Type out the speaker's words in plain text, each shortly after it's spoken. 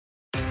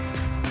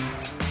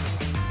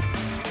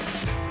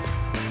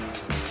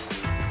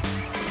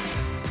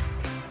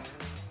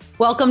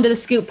Welcome to the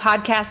Scoop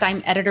Podcast.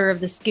 I'm editor of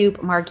the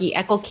Scoop, Margie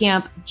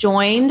Eckelkamp,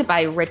 joined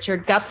by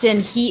Richard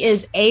Gupton. He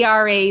is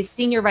ARA's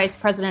Senior Vice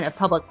President of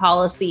Public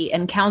Policy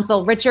and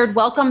Counsel. Richard,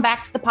 welcome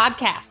back to the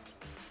podcast.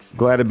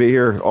 Glad to be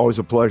here. Always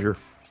a pleasure.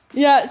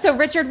 Yeah. So,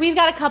 Richard, we've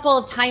got a couple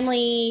of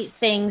timely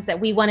things that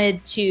we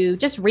wanted to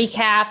just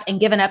recap and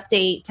give an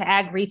update to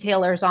ag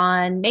retailers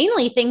on,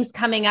 mainly things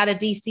coming out of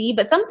DC,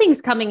 but some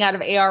things coming out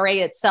of ARA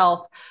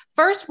itself.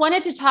 First,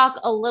 wanted to talk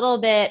a little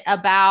bit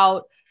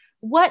about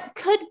what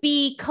could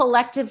be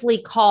collectively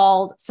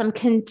called some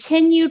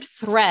continued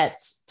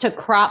threats to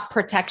crop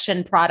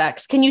protection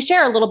products. Can you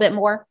share a little bit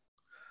more?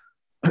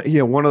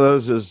 Yeah, one of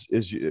those is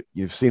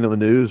you've seen on the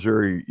news,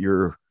 or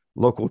your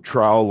local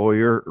trial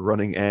lawyer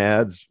running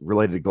ads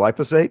related to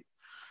glyphosate.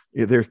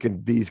 There can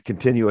be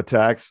continued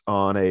attacks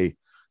on a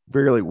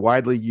fairly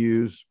widely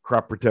used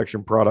crop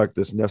protection product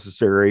that's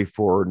necessary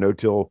for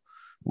no-till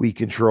weed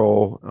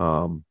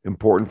control,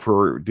 important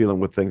for dealing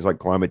with things like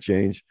climate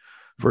change.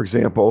 For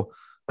example,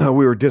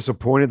 we were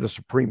disappointed the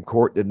Supreme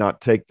Court did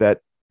not take that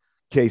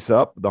case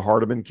up, the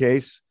Hardeman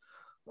case.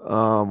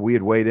 We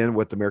had weighed in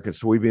with the American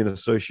Soybean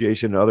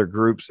Association and other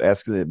groups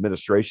asking the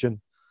administration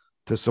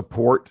to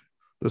support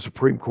the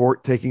Supreme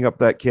Court taking up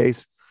that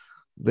case.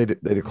 They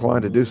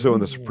declined to do so,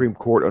 and the Supreme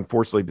Court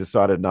unfortunately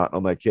decided not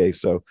on that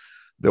case. So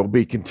there will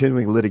be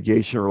continuing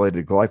litigation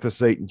related to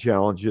glyphosate and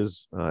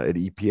challenges at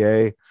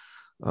EPA.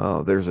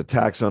 There's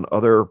attacks on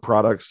other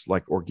products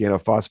like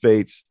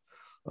organophosphates.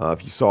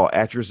 If you saw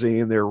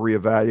atrazine, they're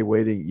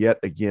reevaluating yet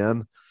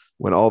again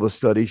when all the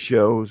study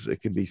shows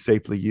it can be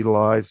safely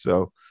utilized.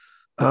 So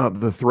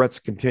the threats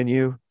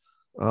continue.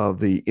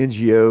 The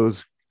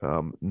NGOs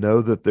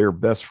know that their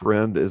best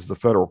friend is the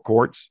federal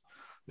courts,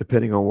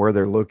 depending on where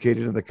they're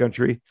located in the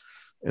country.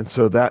 And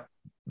so that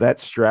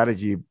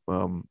strategy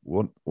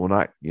will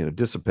not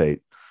dissipate.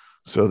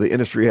 So the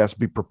industry has to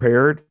be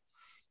prepared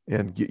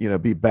and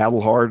be battle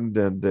hardened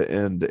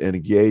and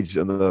engaged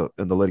in the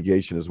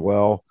litigation as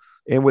well,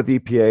 and with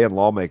EPA and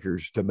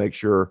lawmakers to make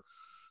sure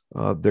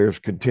there's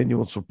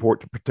continual support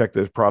to protect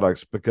those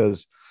products.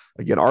 Because,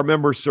 again, our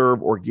members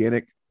serve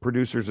organic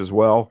producers as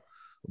well,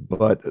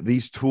 but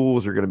these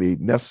tools are going to be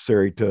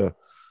necessary to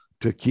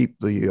keep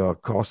the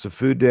cost of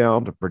food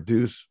down, to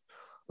produce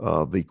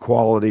the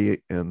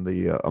quality and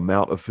the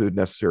amount of food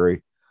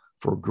necessary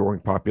for a growing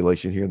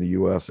population here in the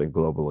U.S. and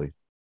globally.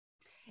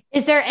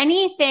 Is there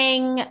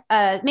anything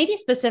maybe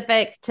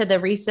specific to the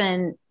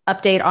recent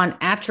update on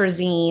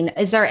atrazine?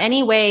 Is there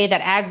any way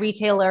that ag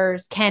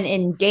retailers can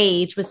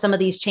engage with some of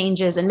these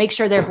changes and make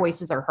sure their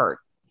voices are heard?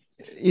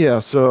 Yeah.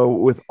 So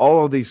with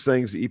all of these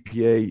things, the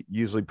EPA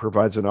usually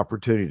provides an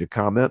opportunity to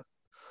comment.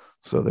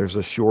 So there's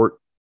a short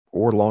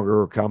or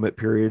longer comment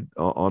period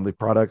on the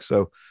product.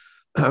 So,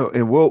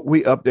 and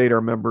we update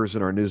our members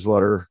in our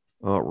newsletter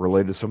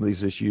related to some of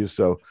these issues.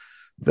 So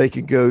they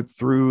can go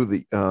through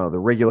the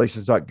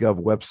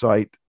regulations.gov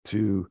website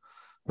to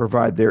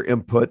provide their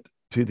input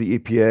to the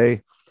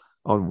EPA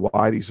on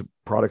why these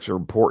products are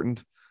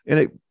important.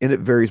 And it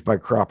varies by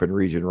crop and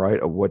region, right,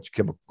 of which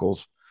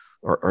chemicals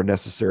are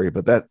necessary.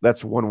 But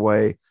that's one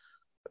way.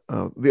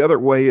 The other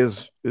way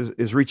is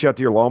reach out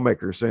to your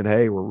lawmakers saying,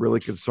 hey, we're really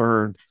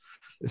concerned.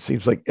 It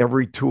seems like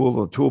every tool in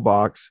the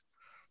toolbox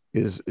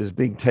is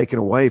being taken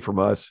away from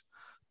us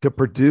to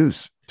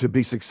produce, to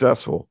be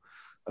successful,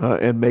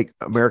 and make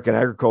American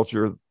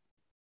agriculture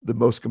the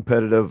most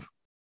competitive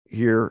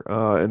here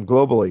and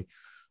globally.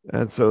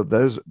 And so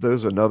those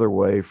another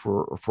way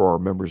for our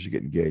members to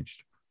get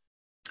engaged.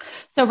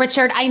 So,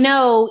 Richard, I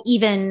know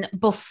even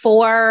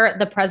before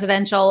the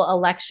presidential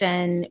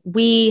election,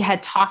 we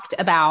had talked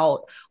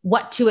about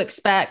what to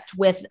expect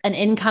with an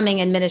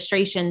incoming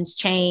administration's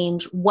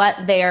change,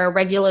 what their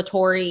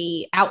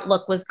regulatory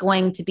outlook was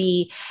going to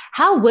be.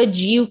 How would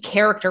you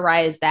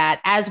characterize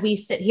that as we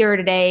sit here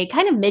today,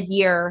 kind of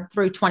mid-year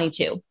through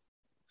 22?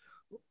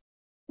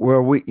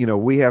 Well,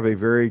 we have a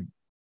very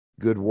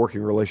good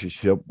working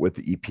relationship with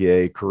the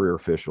EPA career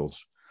officials.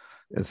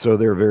 And so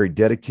they're very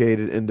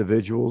dedicated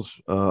individuals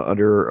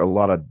under a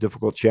lot of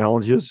difficult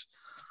challenges.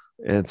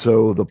 And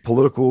so the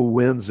political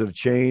winds have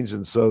changed.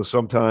 And so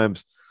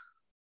sometimes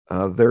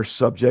they're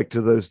subject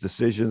to those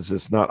decisions.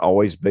 It's not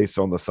always based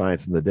on the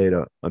science and the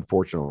data,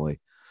 unfortunately.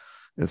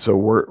 And so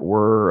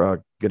we're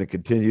going to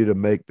continue to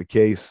make the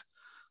case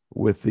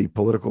with the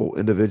political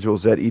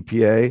individuals at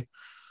EPA.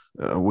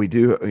 We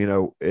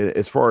do,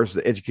 as far as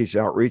the education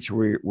outreach,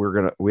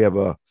 we have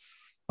a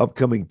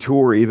upcoming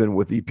tour, even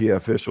with EPA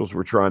officials,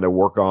 we're trying to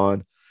work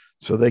on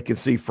so they can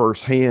see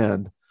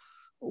firsthand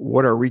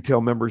what our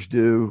retail members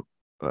do,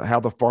 how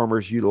the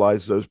farmers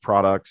utilize those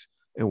products,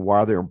 and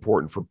why they're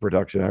important for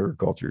production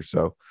agriculture.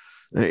 So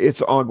it's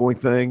an ongoing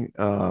thing,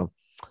 and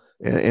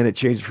it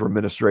changes for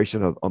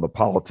administration on the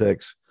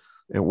politics.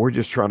 And we're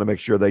just trying to make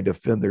sure they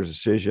defend their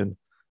decision,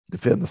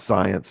 defend the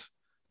science,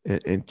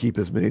 and keep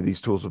as many of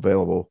these tools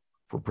available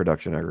for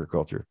production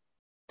agriculture.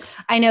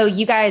 I know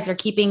you guys are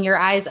keeping your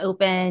eyes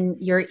open,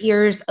 your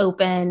ears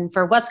open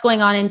for what's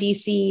going on in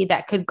DC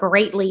that could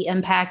greatly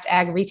impact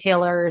ag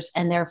retailers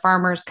and their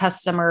farmers,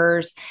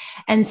 customers.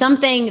 And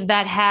something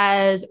that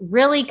has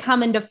really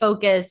come into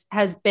focus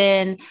has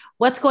been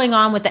what's going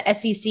on with the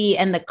SEC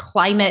and the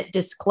climate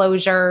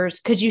disclosures.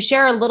 Could you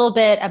share a little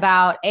bit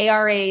about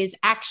ARA's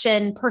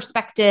action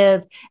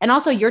perspective and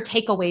also your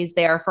takeaways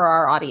there for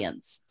our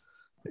audience?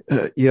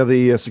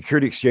 The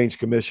Security Exchange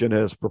Commission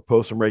has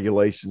proposed some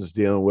regulations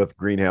dealing with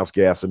greenhouse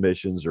gas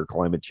emissions or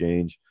climate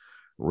change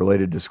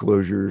related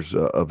disclosures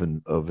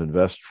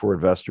for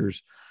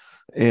investors,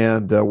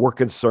 and we're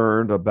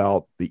concerned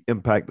about the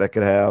impact that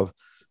could have.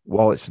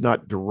 While it's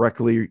not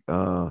directly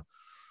targeted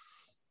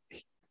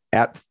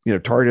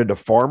to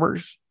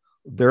farmers,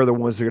 they're the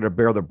ones that are going to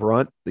bear the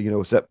brunt.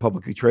 It's that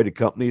publicly traded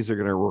companies are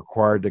going to be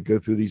required to go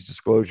through these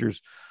disclosures,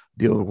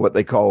 dealing with what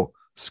they call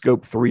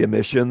Scope 3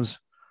 emissions.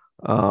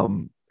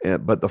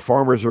 But the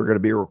farmers are going to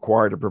be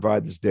required to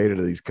provide this data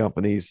to these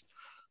companies.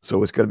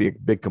 So it's going to be a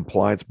big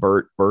compliance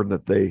burden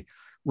that they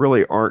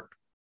really aren't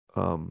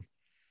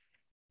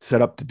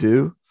set up to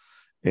do.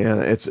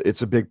 And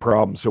it's a big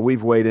problem. So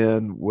we've weighed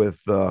in with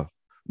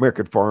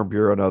American Farm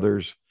Bureau and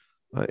others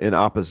in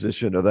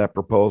opposition to that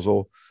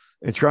proposal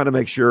and trying to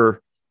make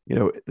sure,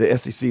 the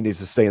SEC needs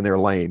to stay in their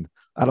lane.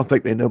 I don't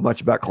think they know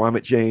much about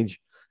climate change.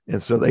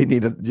 And so they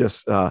need to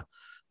just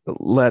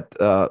let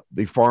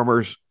the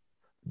farmers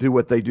do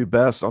what they do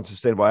best on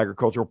sustainable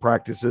agricultural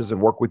practices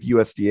and work with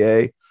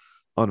USDA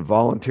on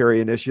voluntary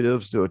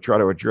initiatives to try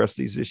to address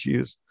these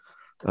issues,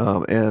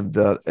 and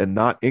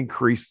not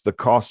increase the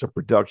cost of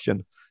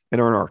production in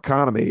our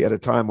economy at a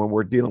time when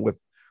we're dealing with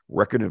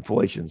record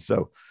inflation.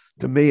 So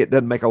to me, it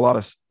doesn't make a lot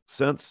of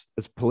sense.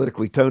 It's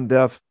politically tone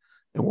deaf,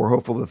 and we're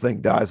hopeful the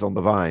thing dies on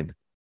the vine.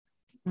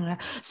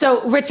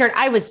 So Richard,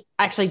 I was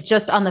actually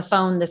just on the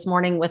phone this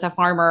morning with a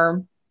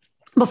farmer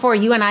before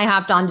you and I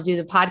hopped on to do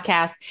the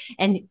podcast,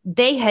 and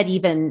they had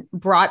even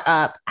brought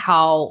up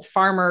how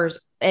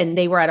farmers, and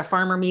they were at a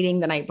farmer meeting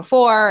the night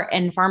before,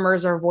 and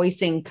farmers are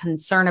voicing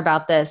concern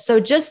about this. So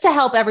just to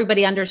help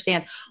everybody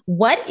understand,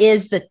 what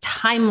is the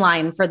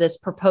timeline for this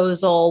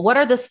proposal? What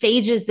are the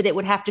stages that it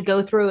would have to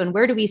go through, and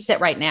where do we sit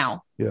right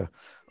now? Yeah.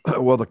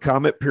 Well, the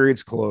comment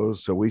period's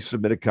closed, so we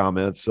submitted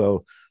comments.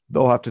 So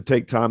they'll have to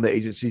take time, the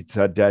agency,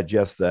 to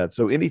digest that.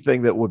 So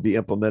anything that would be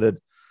implemented,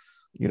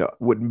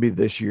 wouldn't be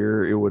this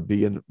year. It would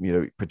be in,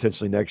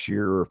 potentially next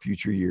year or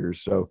future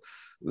years. So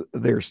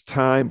there's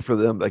time for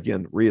them,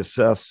 again,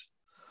 reassess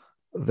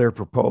their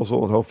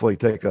proposal and hopefully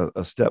take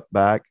a step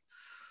back.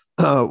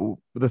 The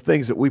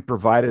things that we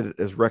provided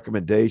as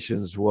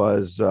recommendations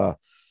was to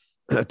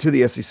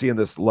the SEC in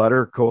this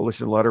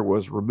coalition letter,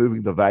 was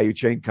removing the value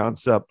chain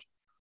concept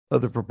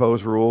of the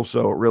proposed rule.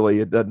 So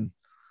it doesn't,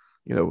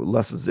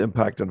 lessens the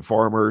impact on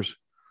farmers.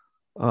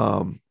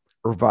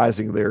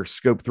 Revising their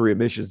Scope 3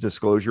 emissions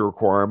disclosure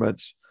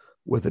requirements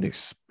with an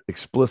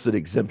explicit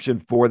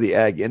exemption for the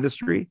ag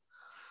industry.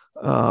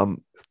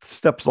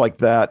 Steps like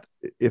that,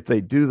 if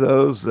they do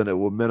those, then it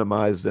will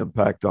minimize the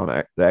impact on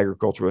the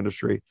agricultural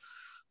industry.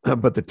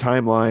 But the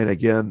timeline,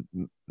 again,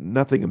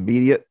 nothing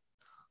immediate.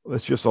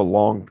 It's just a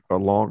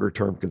longer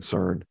term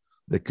concern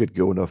that could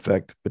go into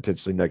effect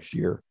potentially next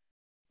year.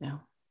 Yeah.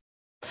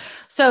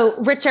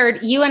 So,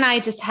 Richard, you and I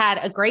just had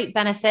a great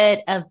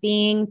benefit of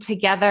being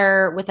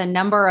together with a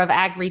number of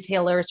ag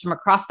retailers from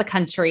across the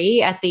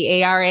country at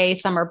the ARA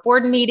summer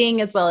board meeting,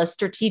 as well as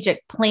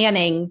strategic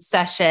planning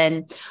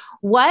session.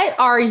 What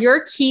are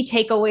your key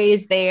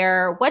takeaways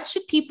there? What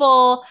should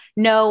people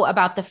know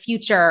about the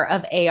future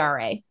of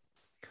ARA?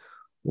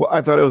 Well,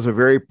 I thought it was a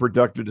very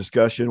productive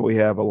discussion. We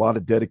have a lot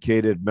of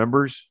dedicated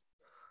members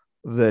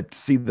that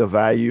see the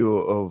value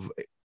of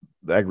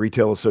the Ag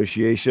Retail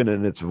Association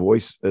and its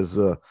voice as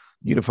a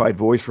unified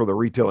voice for the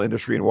retail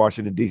industry in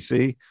Washington,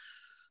 D.C.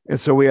 And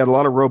so we had a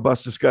lot of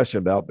robust discussion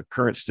about the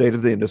current state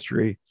of the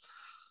industry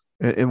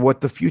and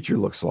what the future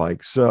looks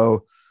like.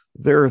 So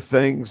there are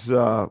things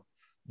that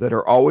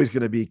are always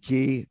going to be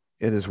key.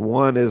 And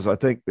one is, I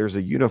think there's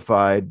a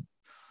unified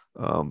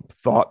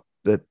thought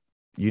that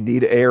you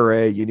need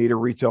ARA, you need a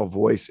retail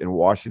voice in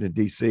Washington,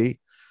 D.C.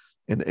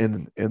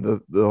 And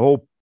the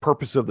whole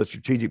purpose of the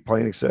strategic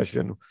planning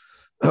session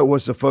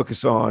was to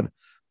focus on,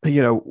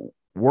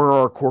 where are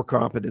our core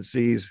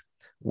competencies?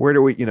 Where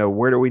do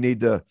we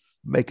need to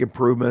make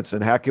improvements,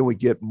 and how can we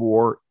get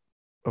more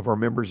of our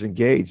members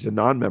engaged and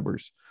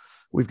non-members?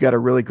 We've got a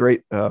really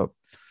great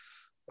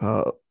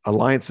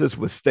alliances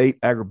with state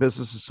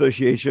agribusiness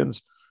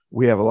associations.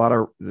 We have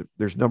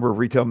there's a number of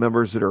retail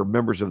members that are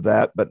members of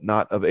that, but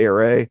not of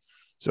ARA.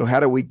 So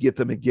how do we get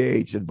them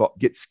engaged and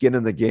get skin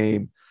in the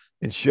game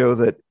and show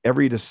that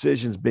every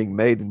decision is being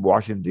made in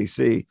Washington,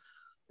 D.C.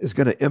 is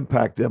going to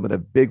impact them in a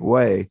big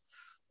way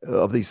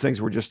of these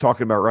things we're just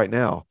talking about right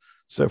now.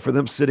 So for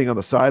them sitting on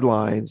the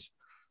sidelines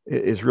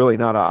is really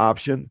not an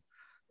option.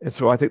 And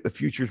so I think the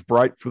future is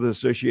bright for the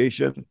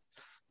association,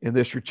 and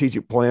this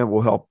strategic plan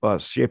will help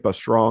us shape a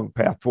strong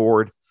path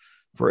forward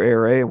for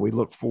ARA. And we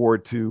look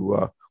forward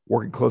to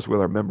working closely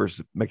with our members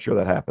to make sure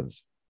that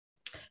happens.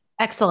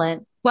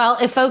 Excellent. Well,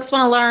 if folks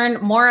want to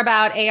learn more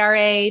about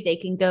ARA, they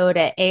can go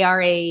to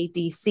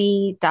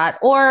aradc.org.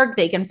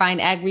 They can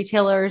find ag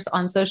retailers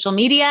on social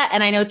media.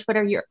 And I know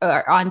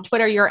on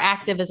Twitter, you're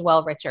active as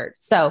well, Richard.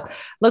 So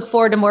look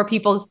forward to more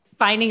people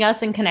finding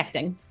us and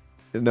connecting.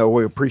 No,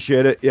 we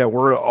appreciate it. Yeah,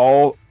 we're at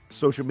all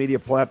social media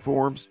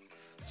platforms.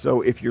 So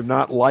if you're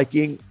not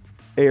liking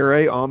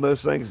ARA on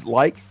those things,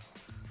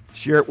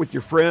 share it with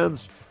your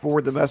friends,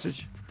 forward the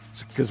message,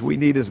 because we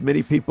need as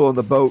many people in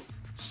the boat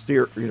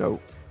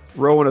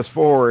rowing us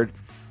forward,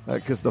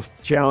 because the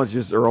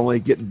challenges are only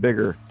getting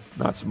bigger,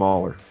 not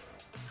smaller.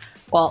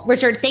 Well,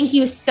 Richard, thank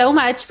you so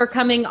much for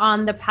coming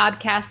on the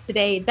podcast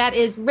today. That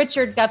is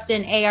Richard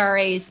Gupton,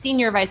 ARA's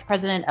Senior Vice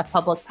President of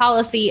Public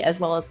Policy, as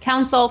well as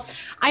Counsel.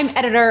 I'm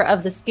editor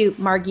of The Scoop,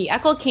 Margie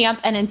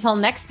Eckelkamp. And until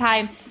next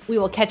time, we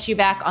will catch you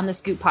back on The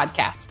Scoop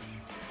podcast.